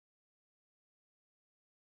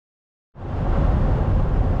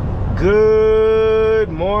Good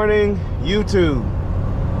morning, YouTube.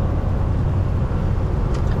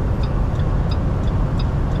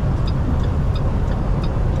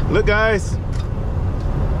 Look, guys,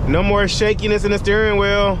 no more shakiness in the steering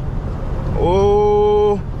wheel.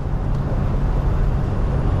 Oh,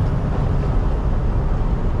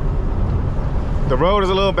 the road is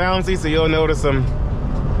a little bouncy, so you'll notice some.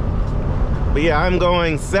 But yeah, I'm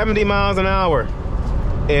going 70 miles an hour,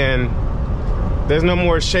 and there's no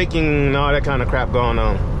more shaking and all that kind of crap going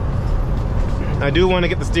on. I do want to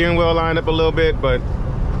get the steering wheel lined up a little bit, but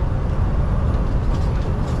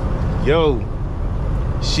yo,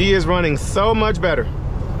 she is running so much better.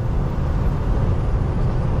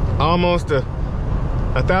 Almost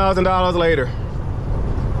 $1,000 later.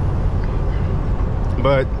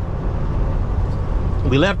 But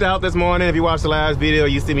we left out this morning. If you watched the last video,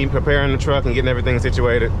 you see me preparing the truck and getting everything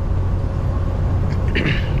situated.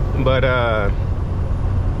 But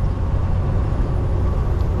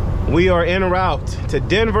we are en route to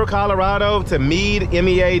Denver, Colorado, to Meade,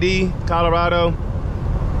 M-E-A-D, Colorado.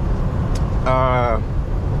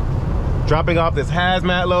 Dropping off this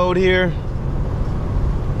hazmat load here.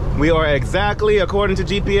 We are exactly, according to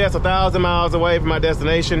GPS, 1,000 miles away from my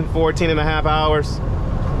destination, 14.5 hours.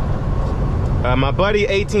 My buddy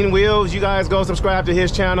 18 Wheels, you guys go subscribe to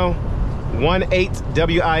his channel,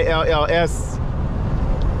 18WILLS.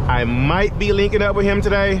 I might be linking up with him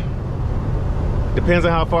today. Depends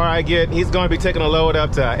on how far I get. He's going to be taking a load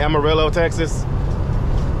up to Amarillo, Texas.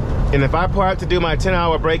 And if I park to do my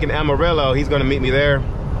 10-hour break in Amarillo, he's going to meet me there.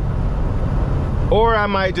 Or I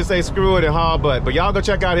might just say screw it and haul butt. But y'all go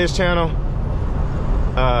check out his channel.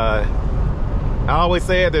 I always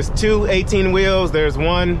say it, there's two 18 Wheels. There's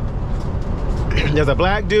one, there's a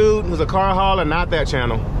black dude who's a car hauler, not that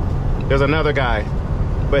channel. There's another guy.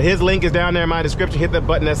 But his link is down there in my description. Hit the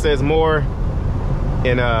button that says more.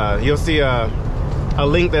 And you'll see a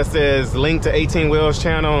link that says link to 18 Wheels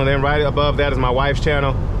channel. And then right above that is my wife's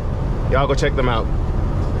channel. Y'all go check them out.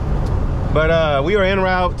 But we are en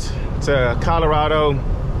route to Colorado,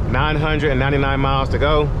 999 miles to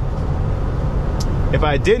go. If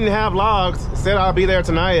I didn't have logs, said I'll be there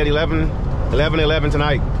tonight at 11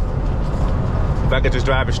 tonight. If I could just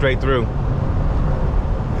drive it straight through.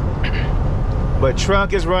 But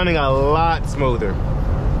truck is running a lot smoother.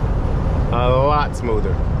 A lot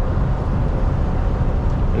smoother.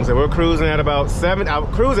 And so we're cruising at about 70. I'll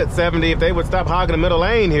cruise at 70 if they would stop hogging the middle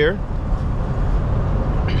lane here.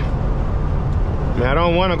 I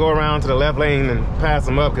don't want to go around to the left lane and pass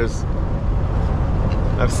them up, because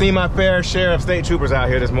I've seen my fair share of state troopers out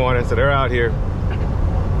here this morning, so they're out here.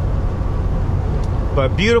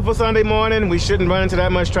 But beautiful Sunday morning. We shouldn't run into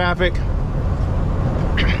that much traffic.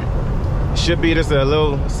 Should be just a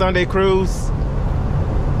little Sunday cruise.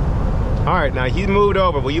 All right, now he's moved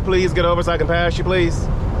over. Will you please get over so I can pass you, please?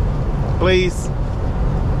 Please.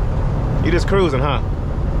 You just cruising, huh?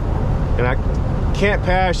 And I can't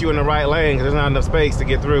pass you in the right lane because there's not enough space to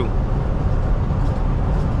get through.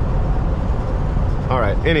 All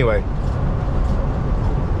right, anyway.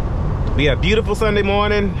 But yeah, beautiful Sunday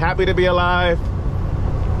morning. Happy to be alive.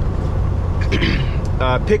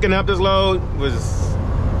 Picking up this load was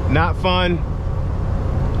not fun.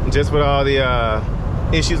 Just with all the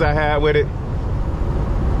issues I had with it.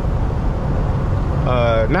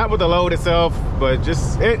 Not with the load itself, but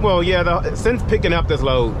just, well, yeah, since picking up this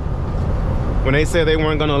load. When they said they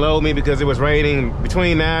weren't gonna load me because it was raining,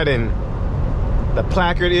 between that and the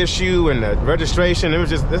placard issue and the registration, it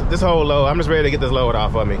was just this whole load. I'm just ready to get this load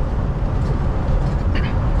off of me.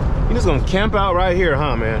 You're just gonna camp out right here,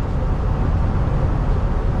 huh, man?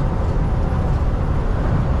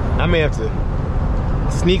 I may have to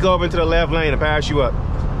sneak over into the left lane and pass you up.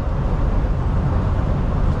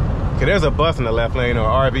 Okay, there's a bus in the left lane or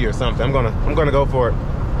RV or something. I'm gonna go for it.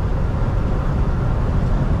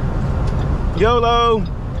 YOLO.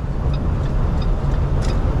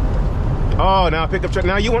 Oh, now pickup truck.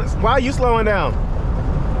 Now you want? Why are you slowing down?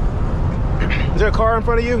 Is there a car in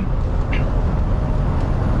front of you?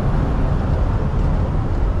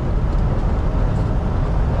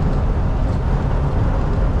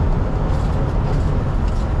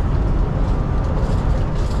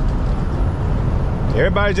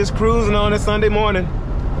 Everybody's just cruising on this Sunday morning.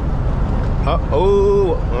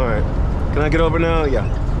 Oh, all right. Can I get over now? Yeah.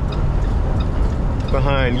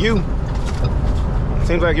 Behind you.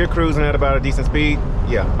 Seems like you're cruising at about a decent speed.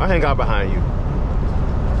 Yeah, I'll hang out behind you.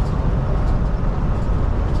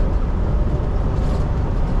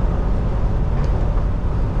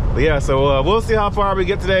 But yeah, so we'll see how far we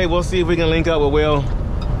get today. We'll see if we can link up with Will.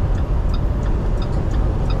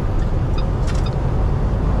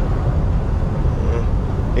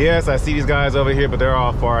 Yes, I see these guys over here, but they're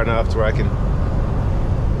all far enough to where I can...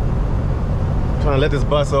 I'm trying to let this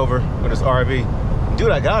bus over with this RV. Dude,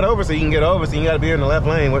 I got over so you can get over, so you gotta be in the left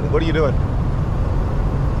lane. What are you doing?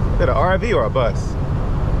 Is that an RV or a bus?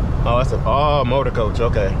 Oh, that's a motor coach.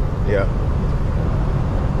 Okay, yeah.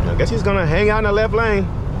 I guess he's gonna hang out in the left lane.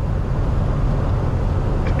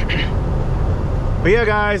 But yeah,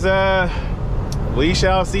 guys, we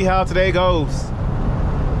shall see how today goes.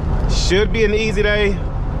 Should be an easy day,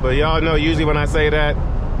 but y'all know usually when I say that.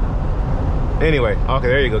 Anyway, okay,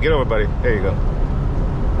 there you go. Get over, buddy. There you go.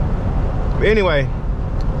 But anyway,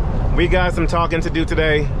 we got some talking to do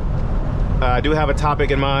today. I do have a topic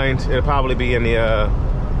in mind. It'll probably be in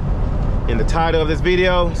the title of this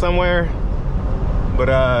video somewhere. But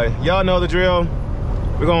y'all know the drill.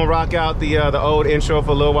 We're gonna rock out the old intro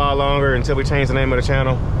for a little while longer until we change the name of the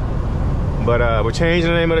channel. But we're changing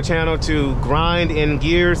the name of the channel to Grind in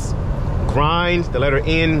Gears. Grind, the letter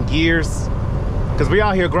N, Gears. Because we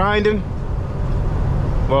out here grinding.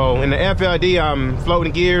 Well, in the FLD, I'm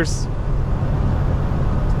floating gears.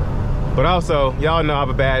 But also, y'all know I have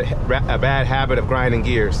a bad habit of grinding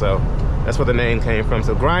gears, so that's where the name came from.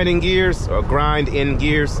 So Grinding Gears, or Grind in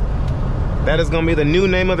Gears. That is gonna be the new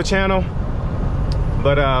name of the channel.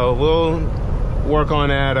 But we'll work on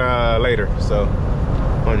that later, so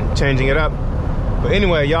on changing it up. But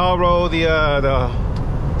anyway, y'all roll the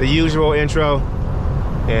usual intro,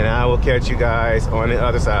 and I will catch you guys on the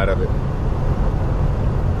other side of it.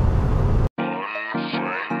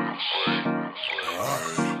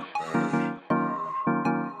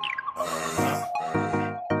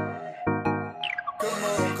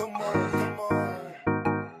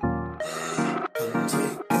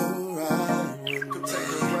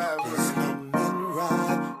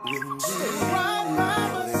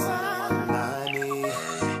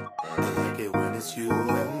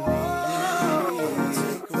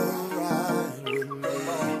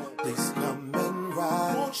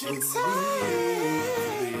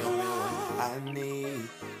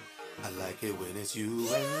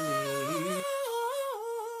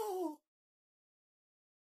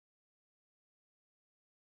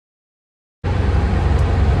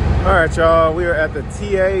 All right, y'all, we are at the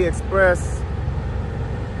TA Express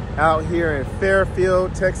out here in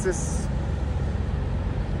Fairfield, Texas.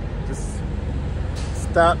 Just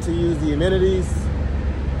stopped to use the amenities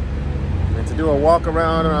and to do a walk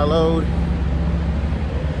around on our load.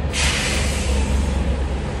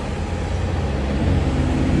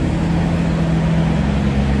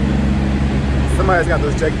 Somebody's got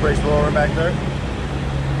those Jake brakes rolling back there.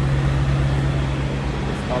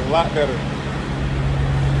 It's a lot better.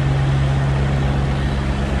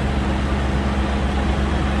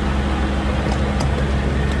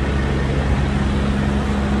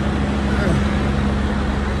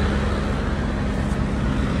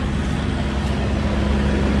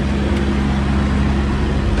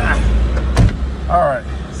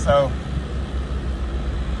 So,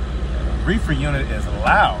 reefer unit is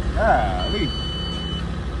loud. Golly.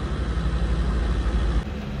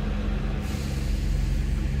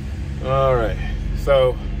 All right,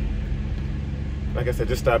 so like I said,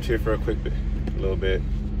 just stopped here for a little bit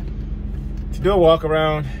to do a walk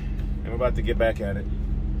around, and we're about to get back at it.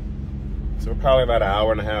 So we're probably about an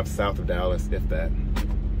hour and a half south of Dallas, if that.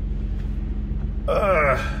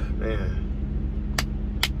 Man.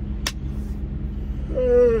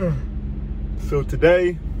 So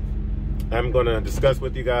today I'm gonna discuss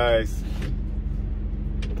with you guys,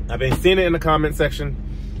 I've been seeing it in the comment section,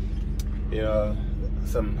 you know,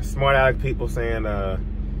 some smart aleck people saying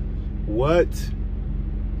what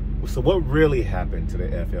really happened to the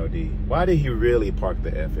FLD? Why did he really park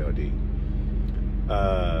the FLD?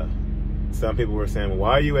 Some people were saying, well,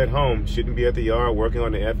 why are you at home? Shouldn't be at the yard working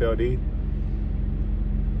on the FLD?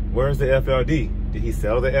 Where's the FLD? Did he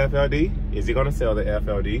sell the FLD? Is he gonna sell the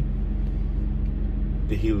FLD?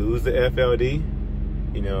 Did he lose the FLD?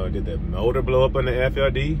 You know, did the motor blow up on the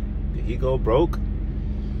FLD? Did he go broke?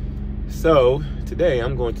 So today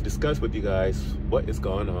I'm going to discuss with you guys what is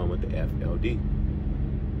going on with the FLD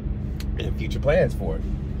and future plans for it.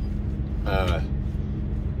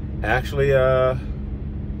 Actually,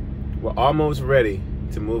 we're almost ready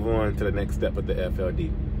to move on to the next step with the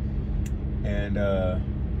FLD. And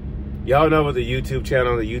y'all know with the YouTube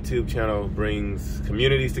channel brings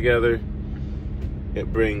communities together.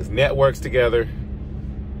 It brings networks together,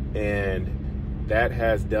 and that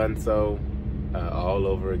has done so all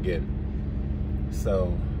over again.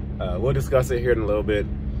 So we'll discuss it here in a little bit.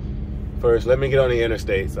 First, let me get on the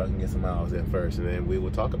interstate so I can get some miles in first, and then we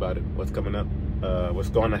will talk about it. What's coming up, what's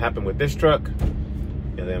going to happen with this truck,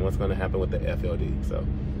 and then what's going to happen with the FLD. So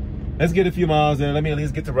let's get a few miles in. Let me at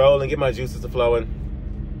least get to rolling, get my juices to flowing.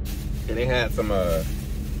 And they had some,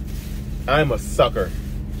 I'm a sucker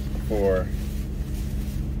for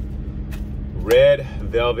red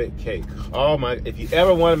velvet cake. Oh my, if you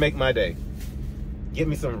ever want to make my day, get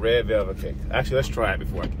me some red velvet cake. Actually, let's try it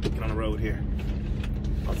before I get on the road here.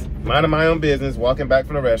 Minding my own business, walking back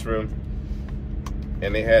from the restroom,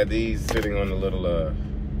 and they had these sitting on the little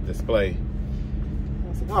display. I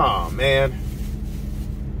was like, oh man.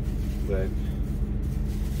 But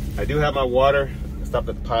I do have my water. I stopped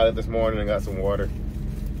at the Pilot this morning and got some water.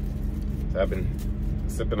 So I've been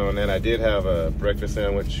sipping on that. I did have a breakfast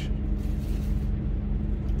sandwich.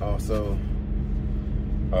 Also,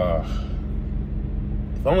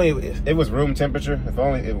 if only it was room temperature, if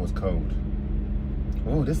only it was cold.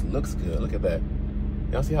 Oh, this looks good. Look at that.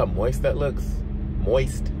 Y'all see how moist that looks?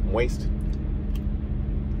 Moist.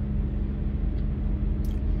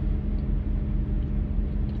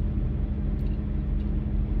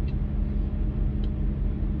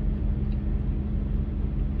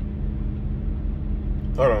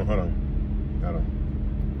 Hold on.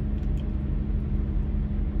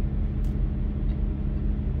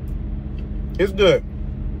 It's good.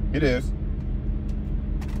 It is.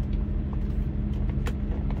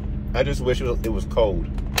 I just wish it was cold.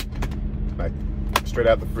 Like straight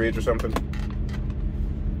out the fridge or something.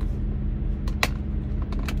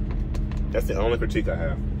 That's the only critique I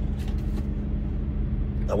have.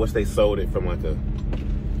 I wish they sold it from like a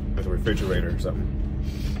refrigerator or something.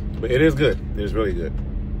 But it is good. It is really good.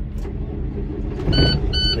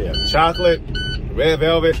 Yeah, chocolate, red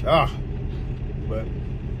velvet. But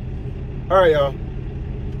all right, y'all.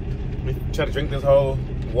 Let me try to drink this whole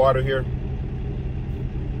water here.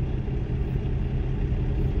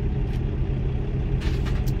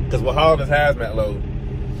 Because we're hauling this hazmat load,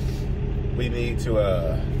 we need to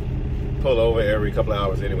pull over every couple of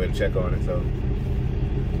hours anyway to check on it. So,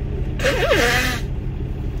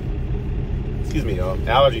 excuse me, y'all.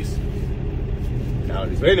 Allergies.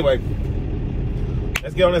 But anyway,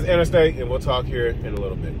 let's get on this interstate and we'll talk here in a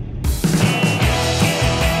little bit.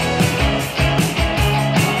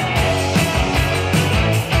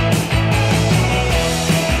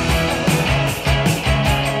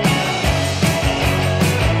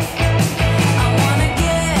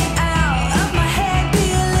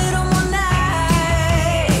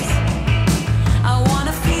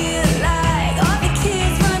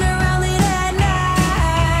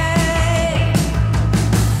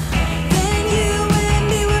 Then you and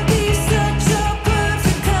me would be such a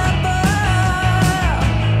perfect couple.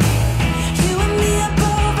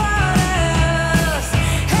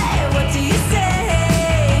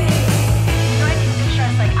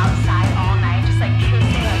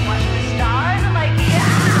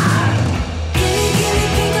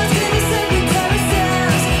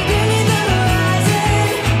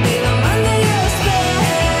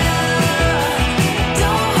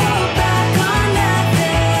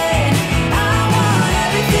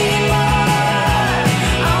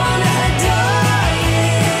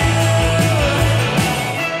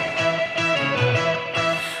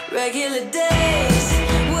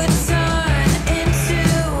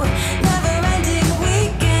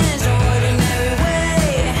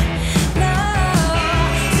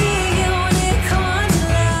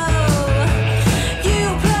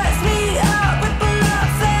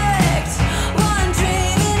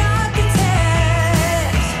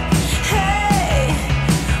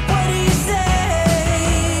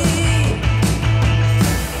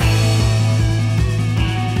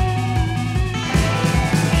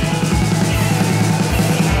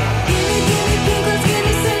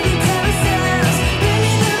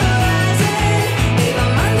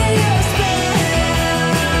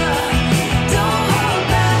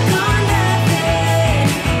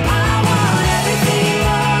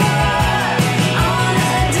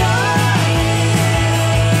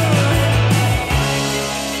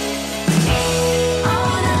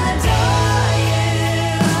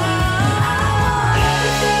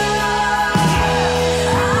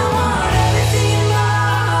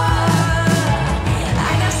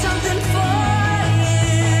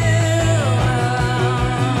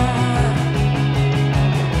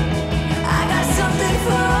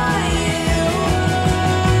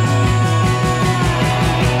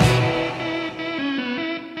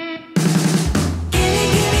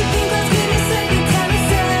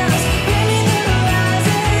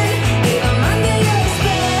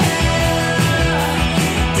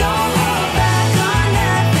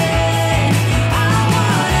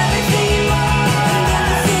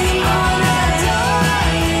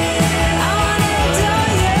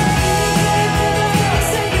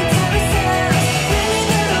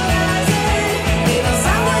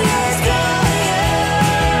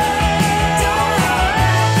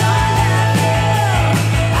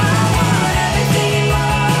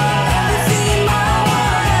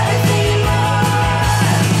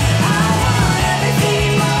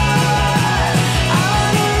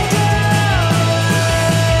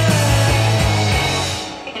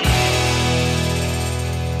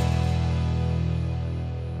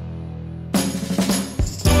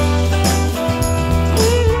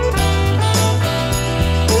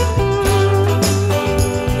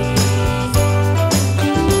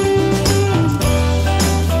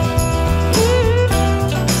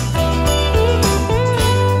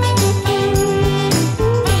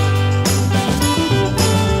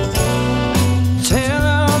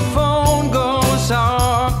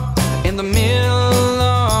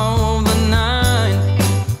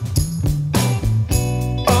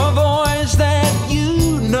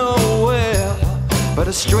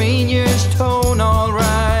 the stranger's tone,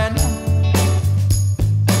 alright.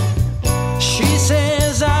 She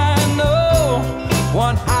says, I know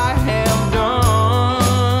what I have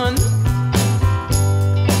done,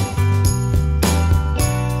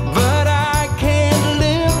 but I can't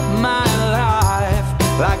live my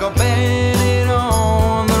life like a bandit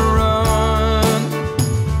on the run.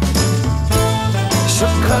 So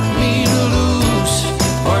cut me loose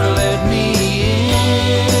or let me in.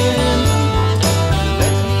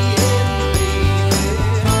 Let me in, baby.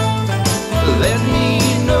 Let me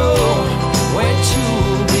know where to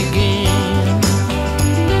begin.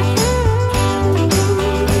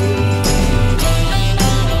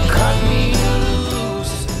 Cut me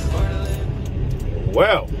loose or let me in.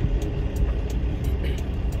 Well,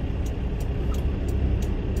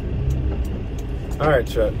 all right,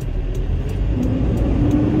 truck.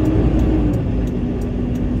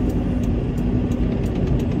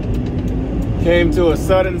 Came to a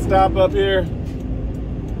sudden stop up here.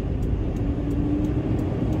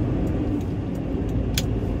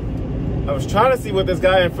 I was trying to see what this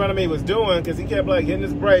guy in front of me was doing because he kept like hitting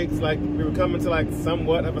his brakes like we were coming to like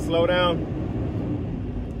somewhat of a slowdown.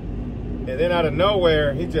 And then out of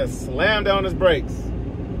nowhere, he just slammed on his brakes.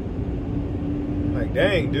 Like,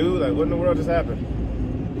 dang, dude, like what in the world just happened?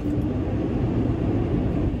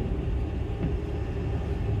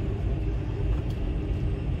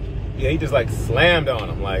 Yeah, he just like slammed on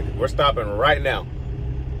him. Like, we're stopping right now.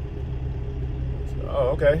 So, oh,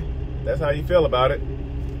 okay. That's how you feel about it.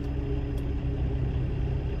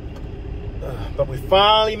 But we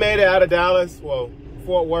finally made it out of Dallas. Well,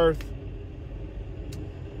 Fort Worth.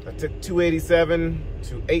 I took 287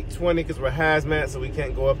 to 820 because we're hazmat, so we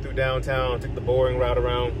can't go up through downtown. Took the boring route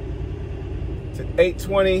around. Took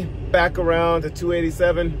 820 back around to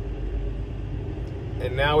 287.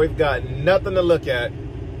 And now we've got nothing to look at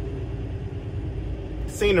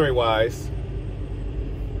scenery wise.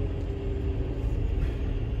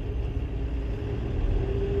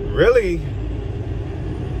 Really,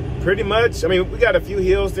 pretty much. I mean, we got a few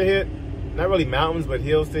hills to hit. Not really mountains, but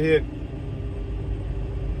hills to hit.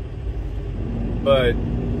 But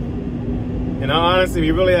in all honesty,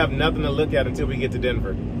 we really have nothing to look at until we get to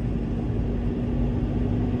Denver.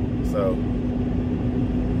 So,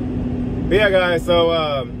 but yeah, guys.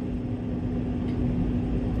 So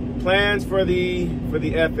plans for the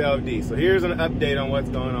FLD. So here's an update on what's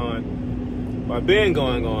going on, or been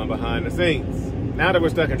going on behind the scenes. Now that we're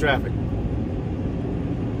stuck in traffic,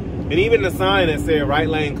 and even the sign that said right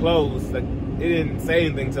lane closed, like, it didn't say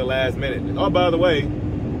anything till last minute. Oh, by the way,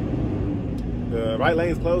 the right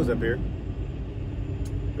lane's closed up here.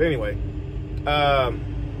 But anyway,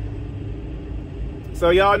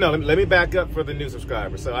 so y'all know. Let me back up for the new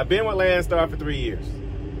subscribers. So I've been with LoneStar for 3 years.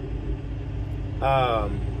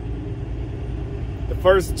 The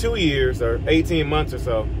first 2 years, or 18 months or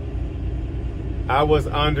so, I was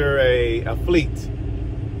under a fleet.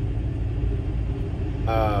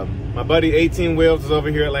 My buddy 18 Wheels was over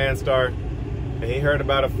here at LoneStar, and he heard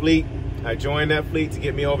about a fleet. I joined that fleet to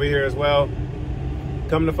get me over here as well.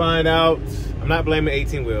 Come to find out, I'm not blaming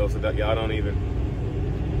 18 Wheels, so y'all don't even.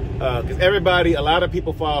 Because everybody, a lot of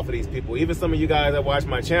people fall for these people. Even some of you guys that watch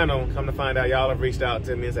my channel, come to find out y'all have reached out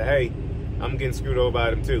to me and said, hey, I'm getting screwed over by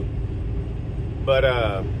them too. But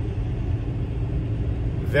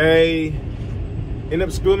they ended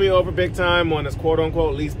up screwing me over big time on this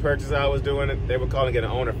quote-unquote lease purchase I was doing. They were calling it an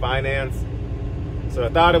owner finance. So I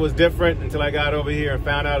thought it was different until I got over here and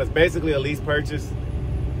found out it's basically a lease purchase.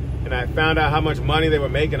 And I found out how much money they were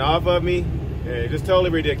making off of me. And it's just totally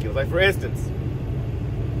ridiculous. Like, for instance,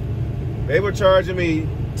 they were charging me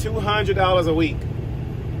 $200 a week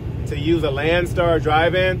to use a LoneStar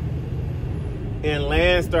drive-in. And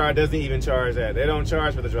LoneStar doesn't even charge that. They don't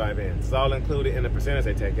charge for the drive-in. It's all included in the percentage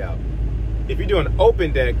they take out. If you're doing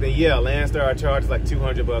open deck, then yeah, LoneStar charges like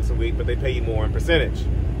 $200 a week, but they pay you more in percentage.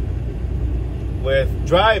 With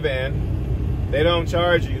drive-in, they don't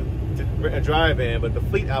charge you to rent a drive-in, but the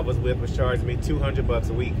fleet I was with was charging me $200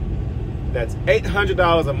 a week. That's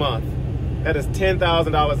 $800 a month. That is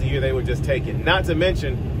 $10,000 a year they were just taking. Not to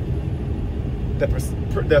mention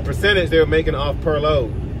the percentage they were making off per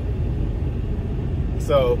load.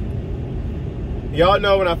 So, y'all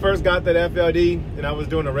know when I first got that FLD and I was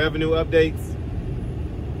doing the revenue updates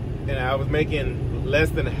and I was making less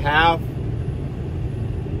than half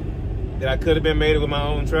that I could have been made with my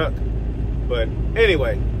own truck. But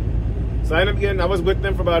anyway, so I was with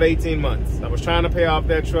them for about 18 months. I was trying to pay off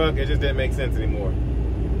that truck. It just didn't make sense anymore.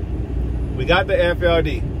 We got the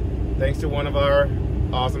FLD thanks to one of our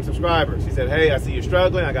awesome subscribers. She said, hey, I see you're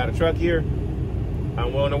struggling. I got a truck here.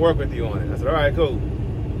 I'm willing to work with you on it. I said, all right, cool.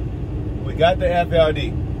 we got the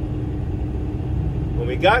FLD. When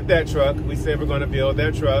we got that truck, we said we're going to build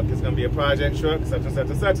that truck. It's going to be a project truck, such and such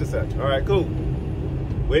and such and such. All right, cool.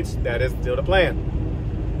 Which, that is still the plan.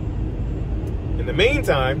 In the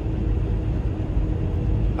meantime,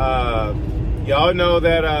 y'all know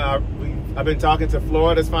that I've been talking to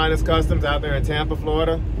Florida's Finest Customs out there in Tampa,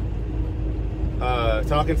 Florida.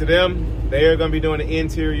 Talking to them, they are going to be doing the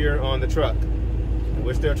interior on the truck.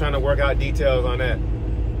 We're still trying to work out details on that.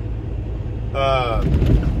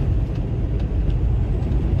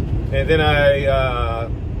 And then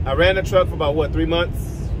I ran the truck for about, what, 3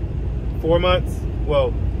 months? 4 months?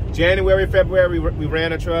 Well, January, February, we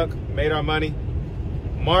ran a truck, made our money.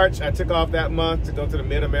 March, I took off that month to go to the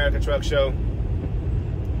Mid-America Truck Show.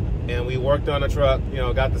 And we worked on the truck, you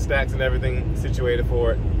know, got the stacks and everything situated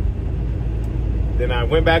for it. Then I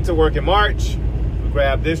went back to work in March. We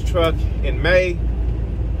grabbed this truck in May.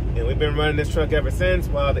 And we've been running this truck ever since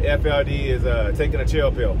while the FLD is taking a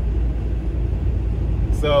chill pill.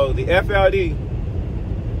 So the FLD,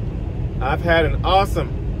 I've had an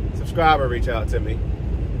awesome subscriber reach out to me,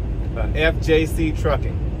 FJC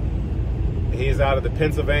Trucking. He's out of the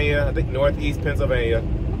Pennsylvania, I think Northeast Pennsylvania.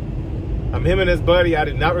 I'm him and his buddy. I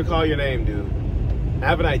did not recall your name, dude. I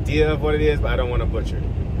have an idea of what it is, but I don't want to butcher it.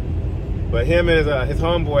 But him and his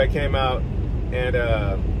homeboy came out, and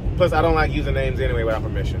plus I don't like using names anyway without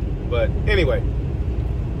permission. But anyway,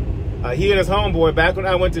 he and his homeboy, back when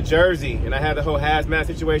I went to Jersey and I had the whole hazmat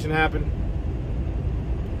situation happen,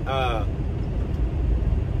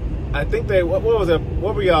 I think they, what was it?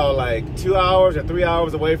 What were y'all, like 2 hours or 3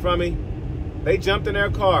 hours away from me? They jumped in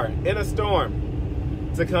their car in a storm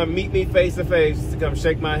to come meet me face to face, to come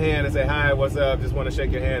shake my hand and say, hi, what's up? Just want to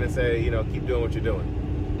shake your hand and say, you know, keep doing what you're doing.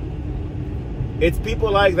 It's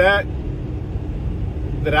people like that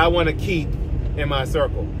that I want to keep in my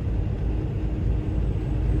circle.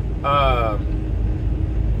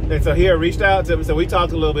 And so he reached out to me. So we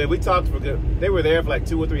talked a little bit. We talked for good. They were there for like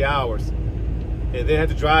 2 or 3 hours, and then had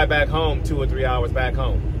to drive back home 2 or 3 hours back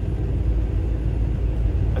home.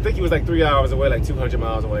 I think he was like 3 hours away, like 200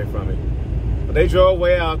 miles away from me. But they drove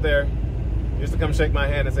way out there just to come shake my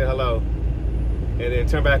hand and say hello, and then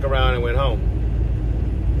turned back around and went home.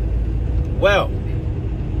 Well,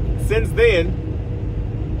 since then,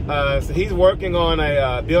 so he's working on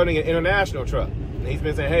building an international truck. And he's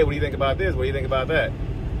been saying, hey, what do you think about this? What do you think about that?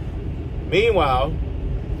 Meanwhile,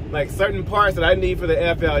 like certain parts that I need for the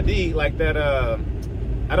FLD, like that, I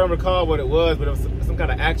don't recall what it was, but it was some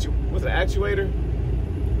kind of was it an actuator?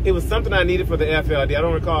 It was something I needed for the FLD. I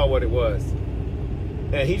don't recall what it was.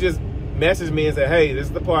 And he just messaged me and said, hey, this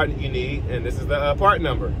is the part you need, and this is the part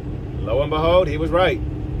number. Lo and behold, he was right.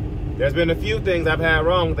 There's been a few things I've had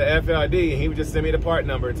wrong with the FLD, and he would just send me the part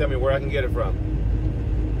number and tell me where I can get it from.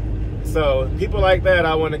 So people like that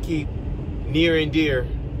I want to keep near and dear,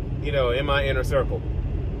 you know, in my inner circle.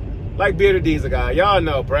 Like Bearded Diesel Guy. Y'all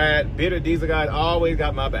know Brad, Bearded Diesel Guy always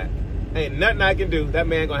got my back. Ain't nothing I can do. That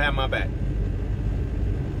man gonna have my back.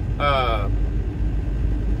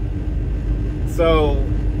 So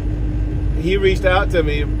he reached out to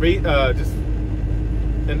me just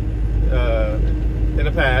in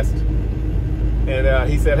the past, and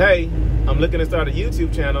he said, hey, I'm looking to start a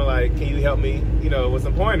YouTube channel, like, can you help me, you know, with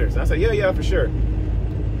some pointers? I said, yeah, for sure.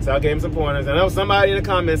 So I gave him some pointers. I know somebody in the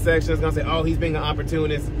comment section is gonna say, oh, he's being an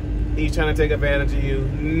opportunist, he's trying to take advantage of you.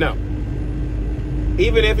 No.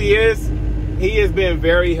 Even if he is being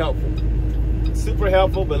very helpful. Super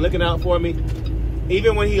helpful, but looking out for me.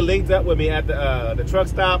 Even when he linked up with me at the truck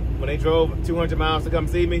stop, when they drove 200 miles to come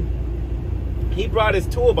see me, he brought his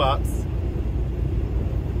toolbox.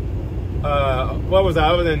 What was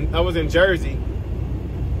I was in Jersey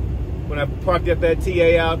when I parked at that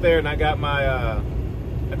TA out there, and I got my I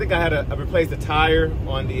think I replaced the tire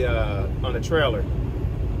on the trailer.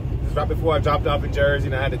 This was right before I dropped off in Jersey,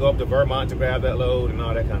 and I had to go up to Vermont to grab that load and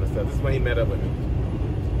all that kind of stuff. This is when he met up with me.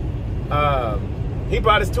 He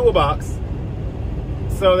brought his toolbox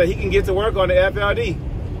so that he can get to work on the FLD.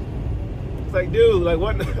 It's like, dude, like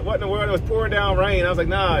what in the world? It was pouring down rain. I was like,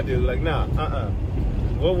 nah, dude, like nah,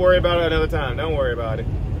 we'll worry about it another time. Don't worry about it.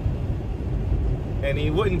 And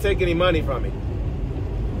he wouldn't take any money from me.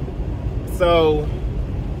 So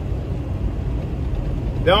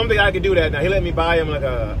the only thing I could do that now, he let me buy him like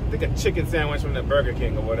I think a chicken sandwich from the Burger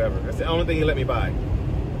King or whatever. That's the only thing he let me buy.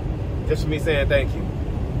 Just for me saying thank you.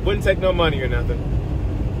 Wouldn't take no money or nothing.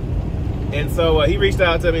 And so he reached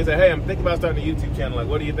out to me and said, hey, I'm thinking about starting a YouTube channel. Like,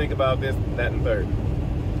 what do you think about this, that, and third?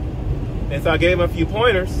 And so I gave him a few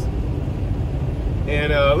pointers.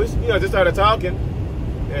 And we just started talking.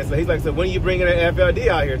 And so he's like, so when are you bringing an FLD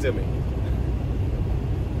out here to me?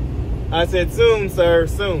 I said, soon, sir,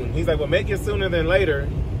 soon. He's like, well, make it sooner than later.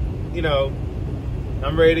 You know,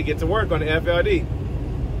 I'm ready to get to work on the FLD.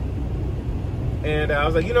 And I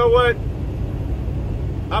was like, you know what?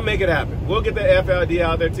 I'll make it happen. We'll get the FLD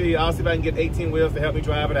out there to you. I'll see if I can get 18 wheels to help me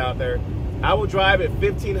drive it out there. I will drive it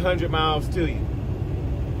 1,500 miles to you.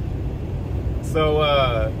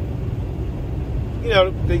 So, you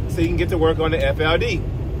know, so you can get to work on the FLD.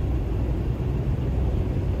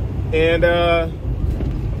 And, of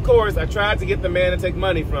course, I tried to get the man to take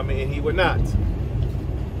money from me, and he would not.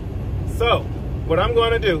 So, what I'm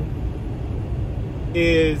going to do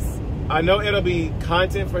is, I know it'll be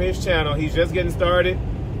content for his channel. He's just getting started.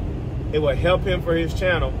 It will help him for his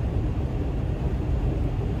channel.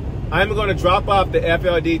 I'm going to drop off the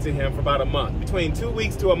FLD to him for about a month, between 2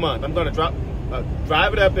 weeks to a month. I'm going to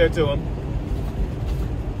drive it up there to him,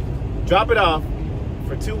 drop it off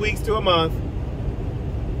for 2 weeks to a month,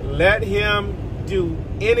 let him do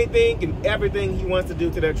anything and everything he wants to do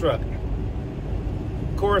to that truck.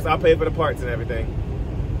 Of course, I'll pay for the parts and everything.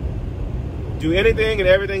 Do anything and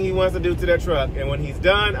everything he wants to do to that truck, and when he's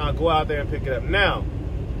done, I'll go out there and pick it up. Now,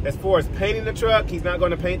 as far as painting the truck, he's not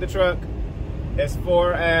going to paint the truck. As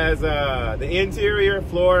far as the interior,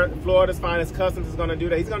 Florida's Finest Customs is going to do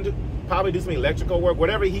that. He's going to probably do some electrical work,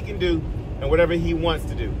 whatever he can do and whatever he wants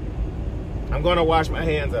to do. I'm going to wash my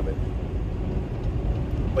hands of it.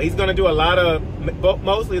 But he's going to do a lot of,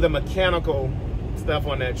 mostly the mechanical stuff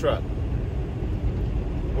on that truck.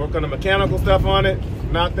 Work on the mechanical stuff on it,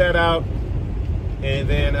 knock that out, and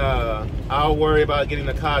then I'll worry about getting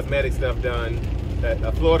the cosmetic stuff done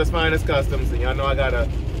at Florida's Finest Customs. And y'all know I got a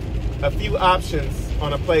few options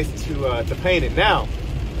on a place to paint it. Now,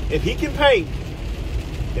 if he can paint,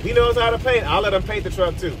 if he knows how to paint, I'll let him paint the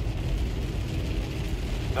truck too.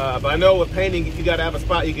 But I know with painting, you got to have a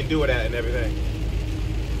spot you can do it at and everything.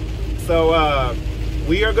 So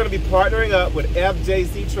we are going to be partnering up with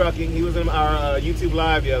FJC Trucking. He was in our YouTube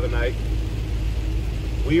Live the other night.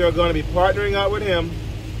 We are going to be partnering up with him,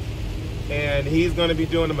 and he's going to be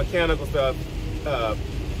doing the mechanical stuff,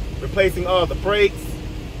 replacing all the brakes,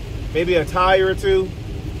 maybe a tire or two,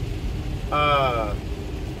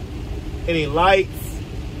 any lights,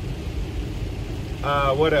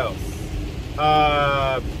 what else?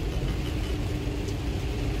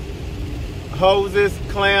 Hoses,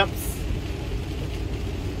 clamps,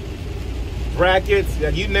 brackets,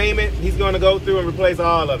 you name it, he's going to go through and replace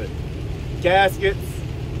all of it. Gaskets,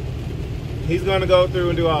 he's going to go through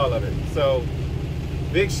and do all of it. So,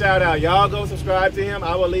 big shout out. Y'all go subscribe to him.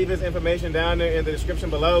 I will leave his information down there in the description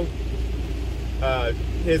below.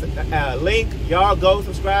 His link, y'all go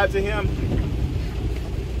subscribe to him.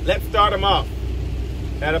 Let's start him off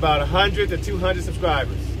at about 100 to 200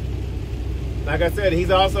 subscribers. Like I said, he's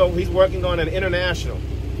working on an international,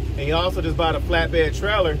 and he also just bought a flatbed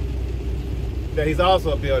trailer that he's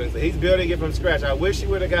also building. So he's building it from scratch. I wish you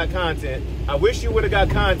would have got content. I wish you would have got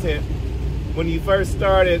content when you first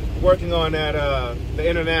started working on that the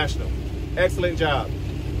international. Excellent job.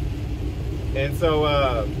 And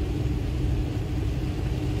so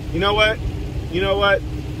you know what?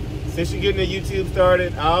 Since you're getting the YouTube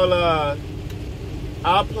started, I'll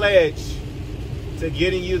pledge to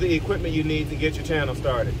getting you the equipment you need to get your channel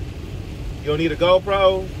started. You'll need a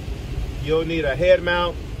GoPro, you'll need a head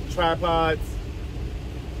mount, tripods,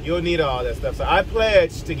 you'll need all that stuff. So I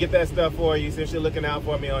pledge to get that stuff for you since you're looking out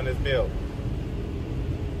for me on this build.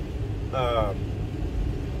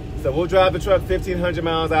 So we'll drive the truck 1,500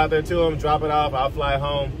 miles out there to him, drop it off, I'll fly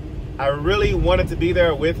home. I really wanted to be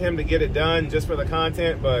there with him to get it done just for the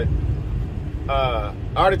content, but I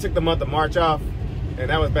already took the month of March off,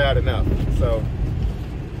 and that was bad enough. So,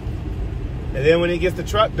 and then when he gets the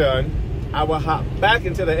truck done, I will hop back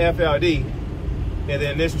into the FLD, and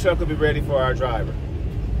then this truck will be ready for our driver.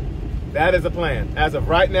 That is the plan. As of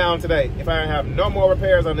right now and today, if I have no more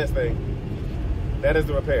repairs on this thing, that is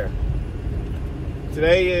the repair.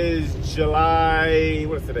 Today is July,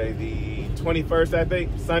 what is today? The 21st, I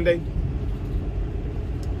think, Sunday.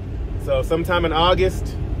 So sometime in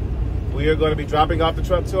August, we are going to be dropping off the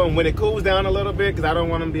truck to him when it cools down a little bit, because I don't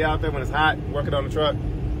want him to be out there when it's hot working on the truck.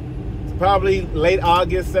 So probably late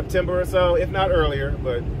August, September or so, if not earlier,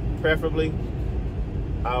 but preferably.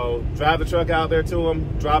 I'll drive the truck out there to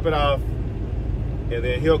him, drop it off, and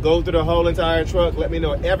then he'll go through the whole entire truck, let me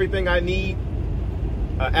know everything I need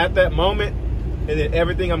at that moment, and then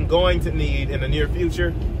everything I'm going to need in the near future.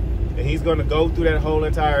 And he's going to go through that whole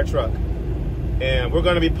entire truck. And we're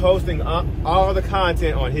going to be posting all the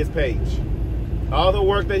content on his page. All the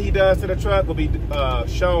work that he does to the truck will be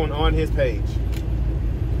shown on his page.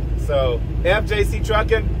 So, FJC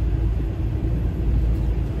Trucking,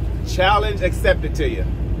 challenge accepted to you.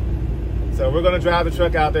 So we're gonna drive the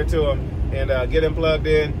truck out there to him and get him plugged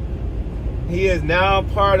in. He is now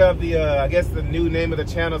part of the, I guess the new name of the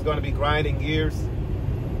channel is gonna be Grinding Gears.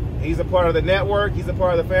 He's a part of the network, he's a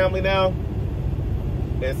part of the family now.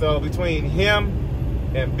 And so between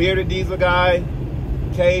him and Bearded Diesel Guy,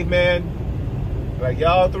 Caveman, like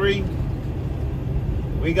y'all three,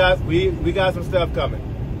 we got some stuff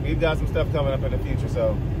coming. We've got some stuff coming up in the future.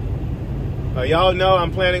 So y'all know I'm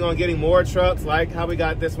planning on getting more trucks like how we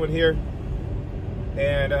got this one here.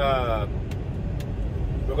 And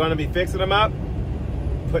we're gonna be fixing them up,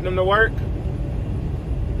 putting them to work,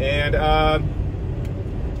 and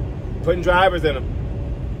putting drivers in them.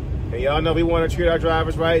 And y'all know we want to treat our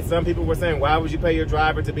drivers right. Some people were saying, why would you pay your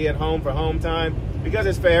driver to be at home for home time? Because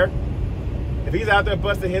it's fair. If he's out there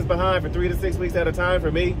busting his behind for 3 to 6 weeks at a time for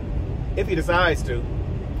me, if he decides to,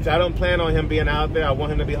 which I don't plan on him being out there. I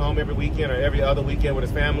want him to be home every weekend or every other weekend with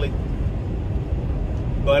his family.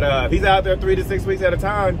 But if he's out there 3 to 6 weeks at a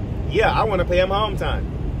time, yeah, I want to pay him home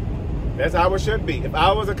time. That's how it should be. If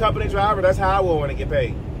I was a company driver, that's how I would want to get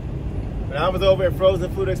paid. When I was over at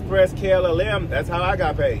Frozen Food Express KLLM, that's how I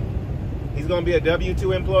got paid. He's going to be a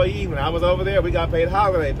W-2 employee. When I was over there, we got paid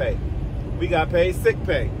holiday pay. We got paid sick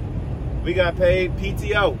pay. We got paid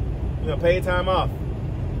PTO, paid time off.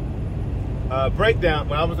 Breakdown.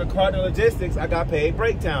 When I was at Cardinal Logistics, I got paid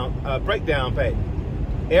breakdown pay.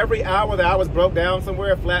 Every hour that I was broke down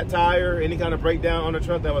somewhere, flat tire, any kind of breakdown on the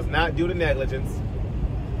truck that was not due to negligence,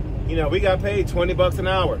 we got paid 20 bucks an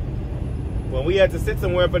hour. When we had to sit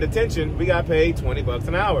somewhere for detention, we got paid 20 bucks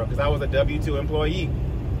an hour because I was a W-2 employee.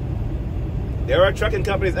 There are trucking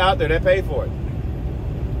companies out there that pay for it.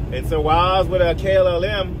 And so while I was with a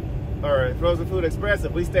KLLM or Frozen Food Express,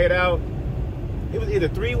 if we stayed out, it was either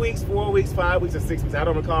 3 weeks, 4 weeks, 5 weeks, or 6 weeks. I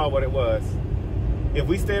don't recall what it was. If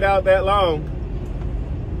we stayed out that long,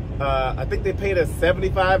 I think they paid us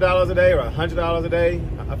 $75 a day or $100 a day.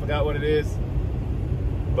 I forgot what it is.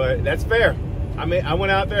 But that's fair. I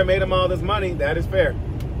went out there and made them all this money. That is fair.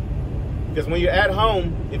 Because when you're at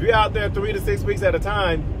home, if you're out there 3 to 6 weeks at a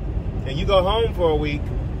time, and you go home for a week,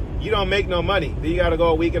 you don't make no money. Then you got to go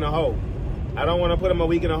a week in a hole. I don't want to put him a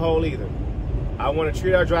week in a hole either. I want to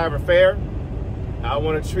treat our driver fair. I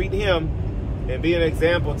want to treat him and be an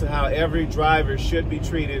example to how every driver should be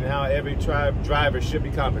treated and how every driver should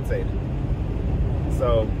be compensated.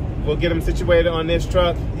 So we'll get him situated on this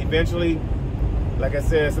truck eventually. Like I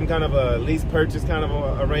said, some kind of a lease purchase kind of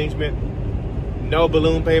a arrangement. No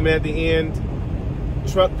balloon payment at the end.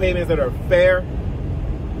 Truck payments that are fair.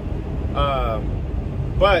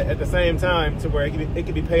 But at the same time, to where it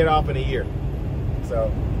can be paid off in a year.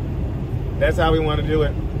 So that's how we want to do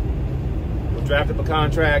it. We'll draft up a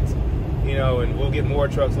contract, and we'll get more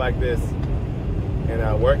trucks like this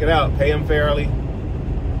and work it out, pay them fairly.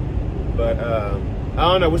 But I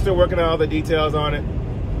don't know. We're still working on all the details on it.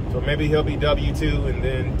 So maybe he'll be W-2 and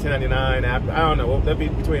then 1099 after. I don't know. That'll be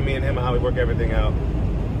between me and him and how we work everything out.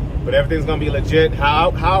 But everything's gonna be legit.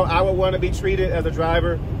 How I would want to be treated as a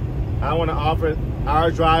driver. I want to offer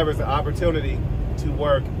our drivers the opportunity to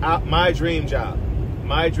work out my dream job,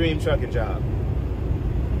 my dream trucking job.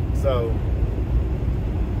 So,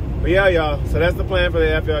 but yeah, y'all. So that's the plan for the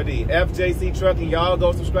FLD. FJC Trucking. Y'all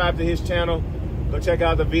go subscribe to his channel. Go check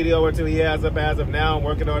out the video or two he has up as of now. I'm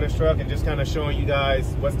working on his truck and just kind of showing you guys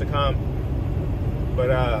what's to come. But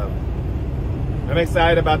I'm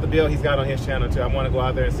excited about the build he's got on his channel too. I want to go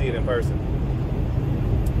out there and see it in person.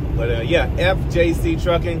 But yeah, FJC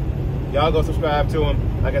Trucking. Y'all go subscribe to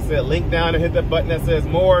him. Like I said, link down and hit the button that says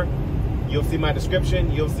more. You'll see my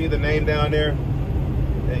description. You'll see the name down there.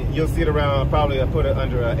 And you'll see it around, probably I put it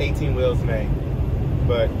under 18 Wheels name.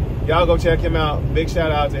 But y'all go check him out. Big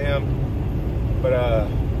shout out to him. But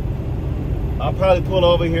I'll probably pull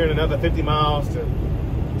over here in another 50 miles to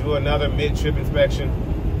do another mid-trip inspection.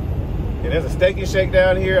 And there's a steak and shake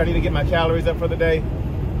down here. I need to get my calories up for the day.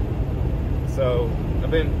 So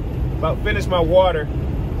I've been about finished my water.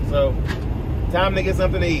 So time to get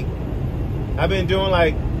something to eat. I've been doing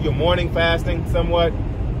like your morning fasting somewhat.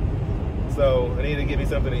 So I need to get me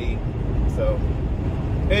something to eat. So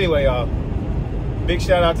anyway, y'all, big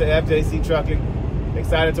shout out to FJC Trucking.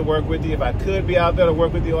 Excited to work with you. If I could be out there to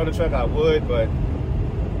work with you on the truck, I would, but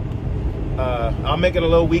I'll make it a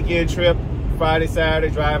little weekend trip. Friday,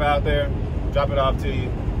 Saturday, drive out there, drop it off to you,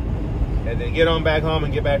 and then get on back home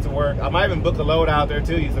and get back to work. I might even book a load out there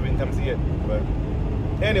to you so we can come see it. But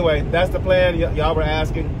anyway, that's the plan. Y'all were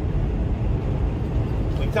asking.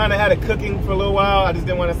 We kind of had it cooking for a little while. I just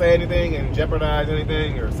didn't want to say anything and jeopardize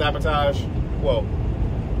anything or sabotage. Well,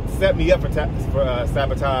 set me up for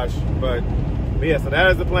sabotage. But yeah, so that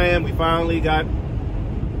is the plan. We finally got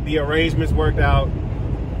the arrangements worked out.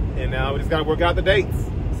 And now we just gotta work out the dates.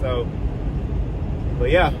 So, but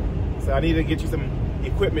yeah, so I need to get you some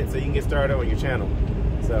equipment so you can get started on your channel.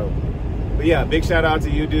 So, but yeah, big shout out to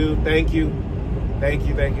you, dude. Thank you. Thank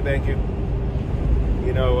you, thank you, thank you.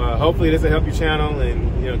 You know, hopefully this will help your channel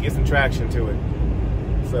and, you know, get some traction to it.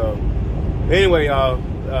 So, anyway, y'all,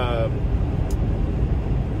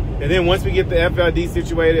 and then once we get the FLD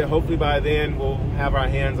situated, hopefully by then we'll have our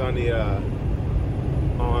hands on the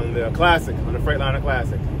Classic, on the Freightliner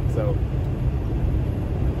Classic. So,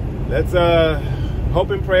 let's hope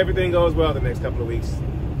and pray everything goes well the next couple of weeks.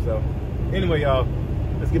 So, anyway, y'all,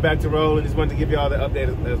 let's get back to rolling. Just wanted to give y'all the update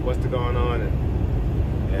as what's going on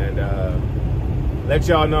and let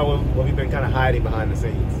y'all know what we've been kind of hiding behind the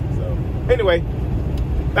scenes. So, anyway,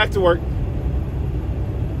 back to work.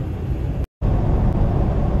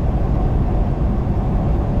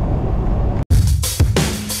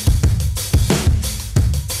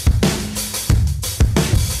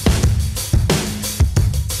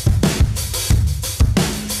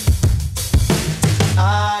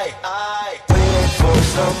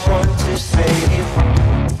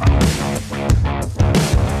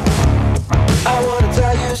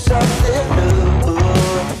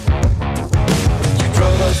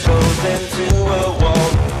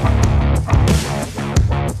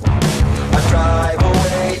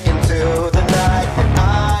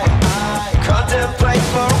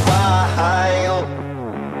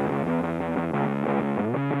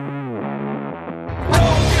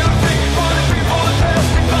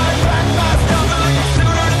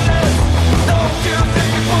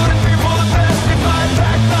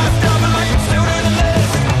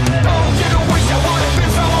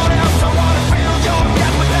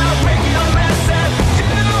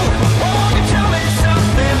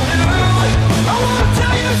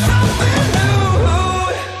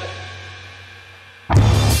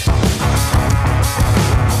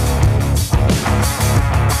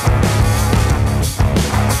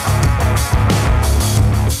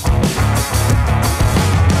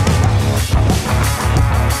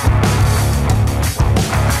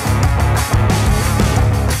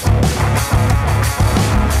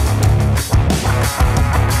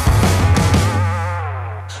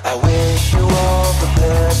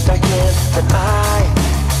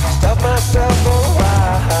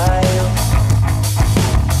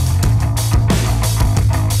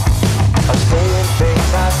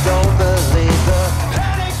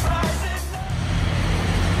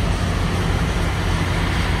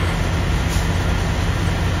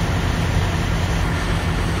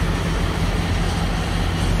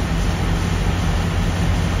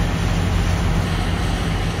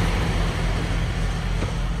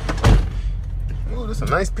 That's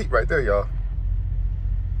a nice peak right there, y'all.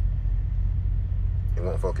 It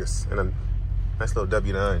won't focus. And a nice little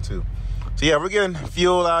W9 too. So yeah, we're getting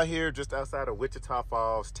fuel out here just outside of Wichita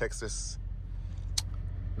Falls, Texas.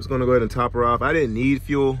 Just gonna go ahead and top her off. I didn't need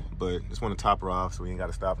fuel, but just want to top her off so we ain't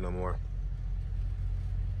gotta stop no more.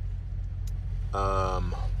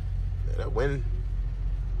 That wind,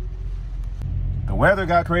 the weather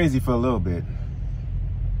got crazy for a little bit,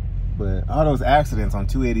 but all those accidents on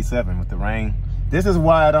 287 with the rain. This is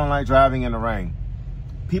why I don't like driving in the rain.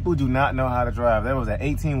 People do not know how to drive. There was an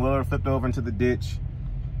 18-wheeler flipped over into the ditch.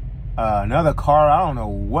 Another car, I don't know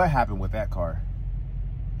what happened with that car.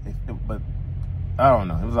 But I don't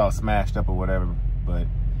know, it was all smashed up or whatever. But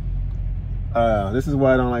this is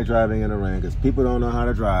why I don't like driving in the rain, because people don't know how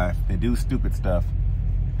to drive. They do stupid stuff.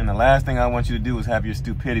 And the last thing I want you to do is have your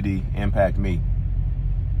stupidity impact me.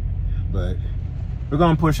 But we're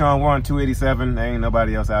gonna push on. We're on 287. There ain't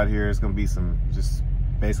nobody else out here. It's gonna be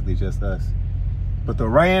basically just us. But the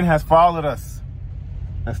rain has followed us.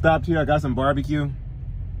 I stopped here. I got some barbecue.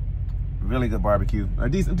 Really good barbecue. Or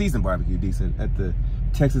decent barbecue. Decent at the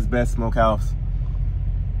Texas Best Smokehouse.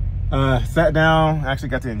 Sat down. Actually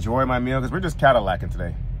got to enjoy my meal because we're just Cadillacing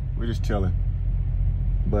today. We're just chilling.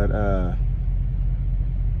 But I'm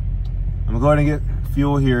gonna go ahead and get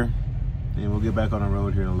fuel here, and we'll get back on the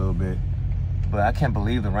road here in a little bit. But I can't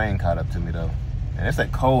believe the rain caught up to me though. And it's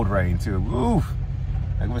that cold rain too. Oof.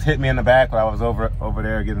 Like it was hitting me in the back while I was over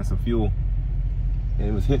there getting some fuel. And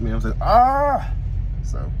it was hitting me. I was like, ah!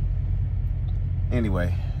 So,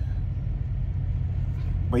 anyway.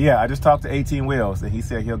 But yeah, I just talked to 18 Wheels and he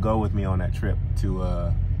said he'll go with me on that trip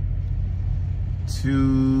to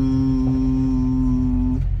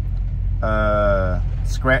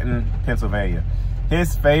Scranton, Pennsylvania.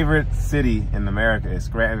 His favorite city in America is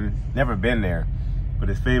Scranton. Never been there, but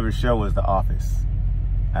his favorite show is The Office.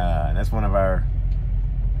 And that's one of our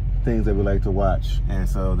things that we like to watch. And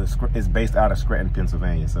so it's based out of Scranton,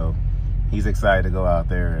 Pennsylvania. So he's excited to go out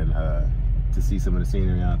there and to see some of the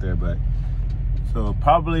scenery out there. But so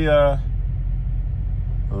probably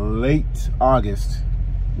late August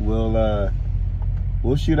we'll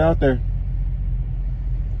shoot out there.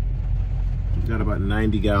 We've got about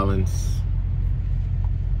 90 gallons,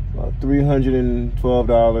 about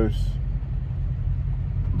 $312.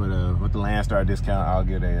 But with the LoneStar discount, I'll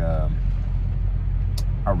get a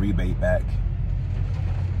rebate back.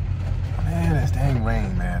 Man, this dang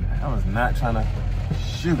rain, man. I was not trying to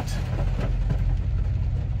shoot.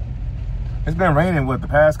 It's been raining, what, the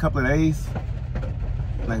past couple of days?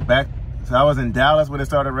 Like back, so I was in Dallas when it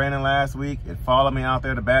started raining last week. It followed me out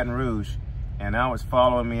there to Baton Rouge, and now it's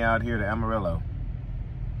following me out here to Amarillo.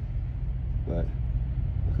 But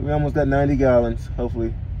we almost got 90 gallons.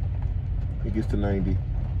 Hopefully it gets to 90.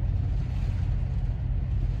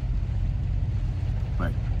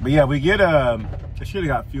 But yeah, we get I should have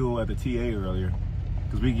got fuel at the TA earlier,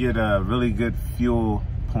 because we get really good fuel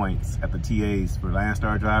points at the TAs for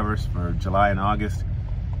LoneStar drivers for July and August.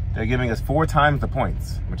 They're giving us 4 times the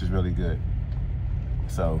points, which is really good.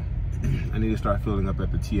 So I need to start filling up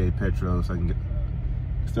at the TA Petro so I can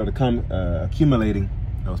start accumulating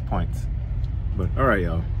those points. But all right,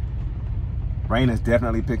 y'all. Rain has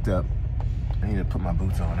definitely picked up. I need to put my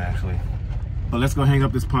boots on, actually. But let's go hang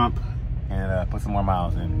up this pump and put some more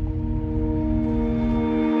miles in.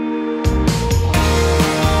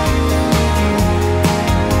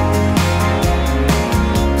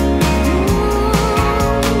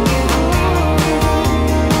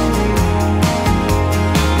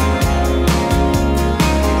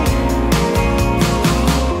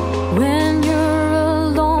 When you're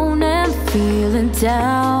alone and feeling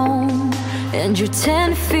down, and you're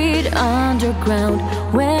 10 feet underground,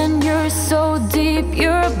 when you're so deep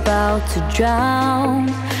you're about to drown,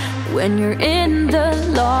 when you're in the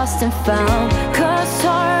lost and found, 'cause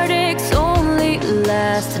heartaches only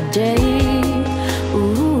last a day.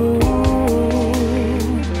 Ooh,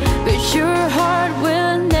 but your heart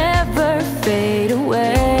will never fade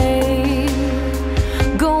away.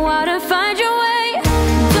 Go out and find your way.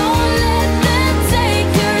 Don't let them take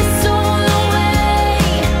your soul away.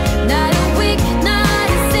 Not a week, not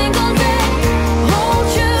a single day. Hold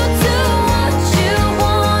true to what you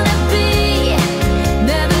wanna be.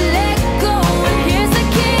 Never let go, and here's the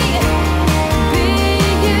key. Be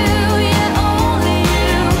you, yeah, only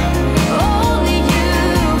you, only you.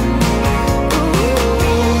 Ooh.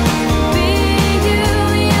 Be you,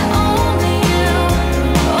 yeah, only you,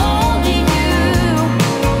 only you.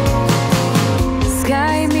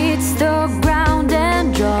 Sky meets the ground and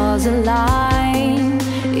draws a line.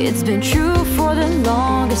 It's been true for the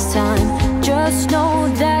longest time. Just know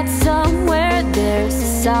that somewhere there's a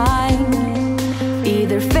sign.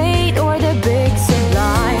 Either fate or the big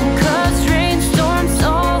sublime. 'Cause rainstorms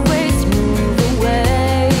always move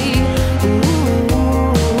away.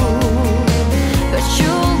 Ooh. But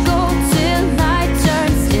you'll go till night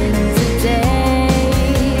turns into day.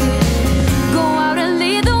 Go out and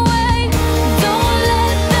lead the way. Don't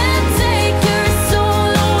let them take your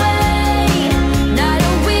soul away. Not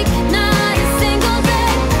a week, not a single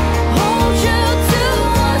day. Hold true to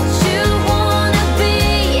what you wanna be.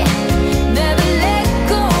 Never let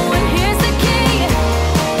go, and here's the key.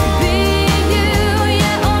 Be you,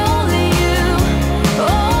 yeah, only you,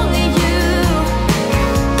 only you.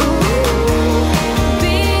 Ooh.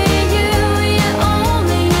 Be you, yeah,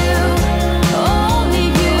 only you, only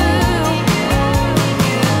you.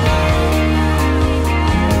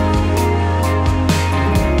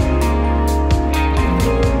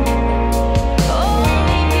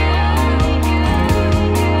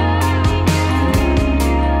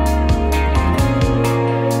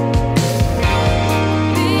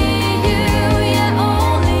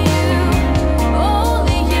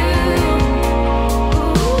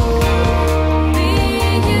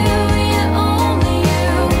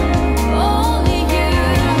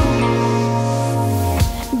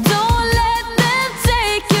 Don't let them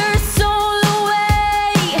take your soul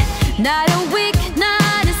away. Not a week,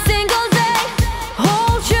 not a single day.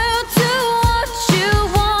 Hold true to what you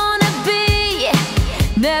wanna be.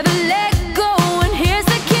 Never let go, and here's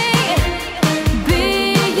the key. Be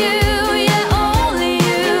you, yeah, only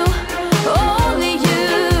you, only you.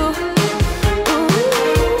 Ooh.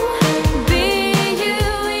 Be you,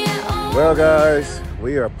 yeah, only. Well, guys,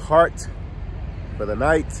 we are parked for the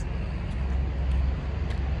night.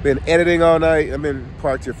 Been editing all night. I've been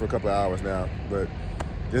parked here for a couple of hours now, but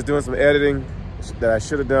just doing some editing that I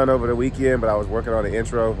should have done over the weekend, but I was working on the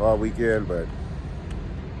intro all weekend. But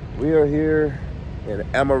we are here in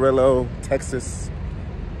Amarillo, Texas.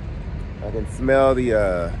 I can smell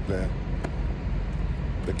the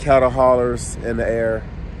cattle haulers in the air.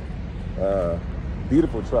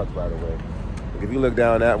 Beautiful trucks, by the way. Like if you look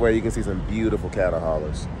down that way, you can see some beautiful cattle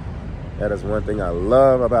haulers. That is one thing I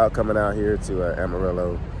love about coming out here to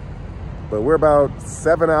Amarillo. But we're about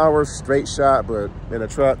 7 hours straight shot, but in a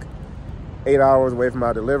truck, 8 hours away from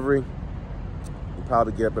our delivery. We'll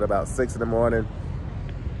probably get up at about 6 in the morning.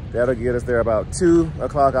 That'll get us there about 2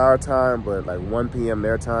 o'clock our time, but like 1 p.m.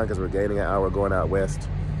 their time, because we're gaining an hour going out west.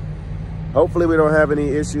 Hopefully we don't have any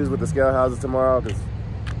issues with the scale houses tomorrow, because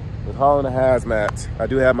with hauling a hazmat, I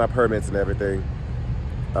do have my permits and everything.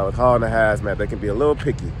 With hauling a hazmat, they can be a little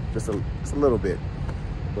picky, just a little bit.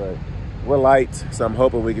 But we're light, so I'm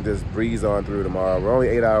hoping we can just breeze on through tomorrow. We're only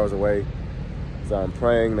 8 hours away, so I'm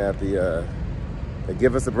praying that they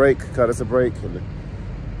give us a break, cut us a break, and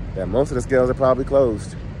that most of the scales are probably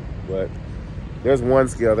closed. But there's one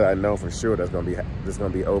scale that I know for sure that's gonna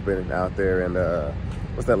be open out there in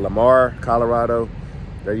what's that, Lamar, Colorado.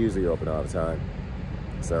 They're usually open all the time,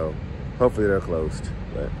 so hopefully they're closed,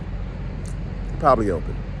 but probably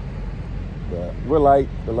open. But we're light.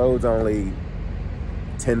 The load's only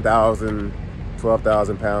 10,000,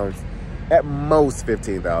 12,000 pounds, at most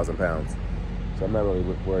 15,000 pounds. So I'm not really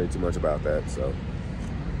worried too much about that. So,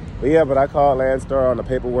 but yeah, but I called Landstar on the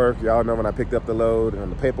paperwork. Y'all know when I picked up the load, on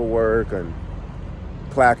the paperwork and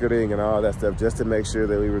placarding and all that stuff, just to make sure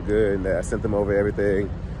that we were good, and that I sent them over everything.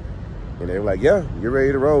 And they were like, yeah, you're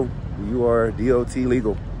ready to roll. You are DOT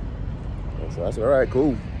legal. And so I said, all right,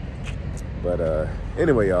 cool. But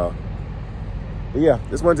anyway, y'all. But yeah,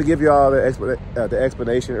 just wanted to give y'all the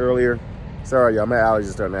explanation earlier. Sorry, y'all, my allergies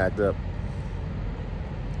are starting to act up.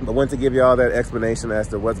 But wanted to give y'all that explanation as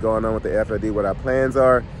to what's going on with the FLD, what our plans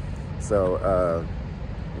are. So,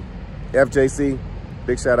 FJC,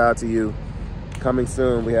 big shout out to you. Coming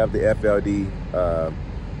soon, we have the FLD,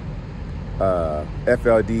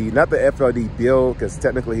 not the FLD build, because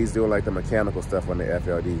technically he's doing like the mechanical stuff on the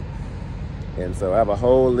FLD. And so I have a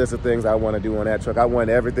whole list of things I want to do on that truck. I want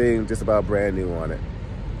everything just about brand new on it.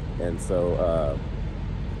 And so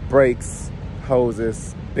brakes,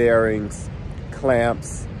 hoses, bearings,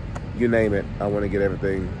 clamps, you name it. I want to get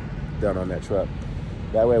everything done on that truck.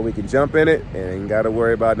 That way we can jump in it and ain't got to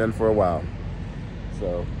worry about nothing for a while.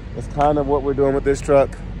 So that's kind of what we're doing with this truck,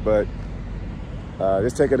 but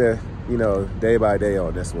just taking it, you know, day by day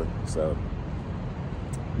on this one. So,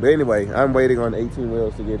 but anyway, I'm waiting on 18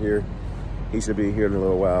 wheels to get here. He should be here in a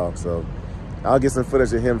little while, so I'll get some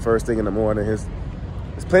footage of him first thing in the morning. There's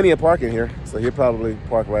plenty of parking here, so he'll probably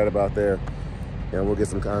park right about there, and we'll get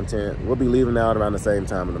some content. We'll be leaving out around the same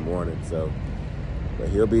time in the morning, so but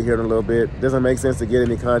he'll be here in a little bit. Doesn't make sense to get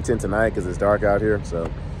any content tonight because it's dark out here,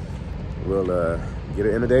 so we'll get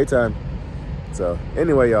it in the daytime. So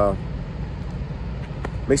anyway, y'all,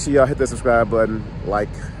 make sure y'all hit the subscribe button, like,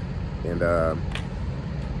 and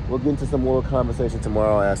we'll get into some more conversation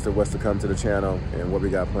tomorrow as to what's to come to the channel and what we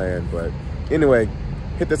got planned. But anyway,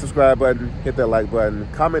 hit the subscribe button, hit that like button,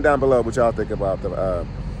 comment down below what y'all think about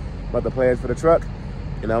the plans for the truck,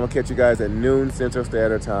 and I'm gonna catch you guys at noon Central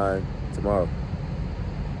Standard Time tomorrow.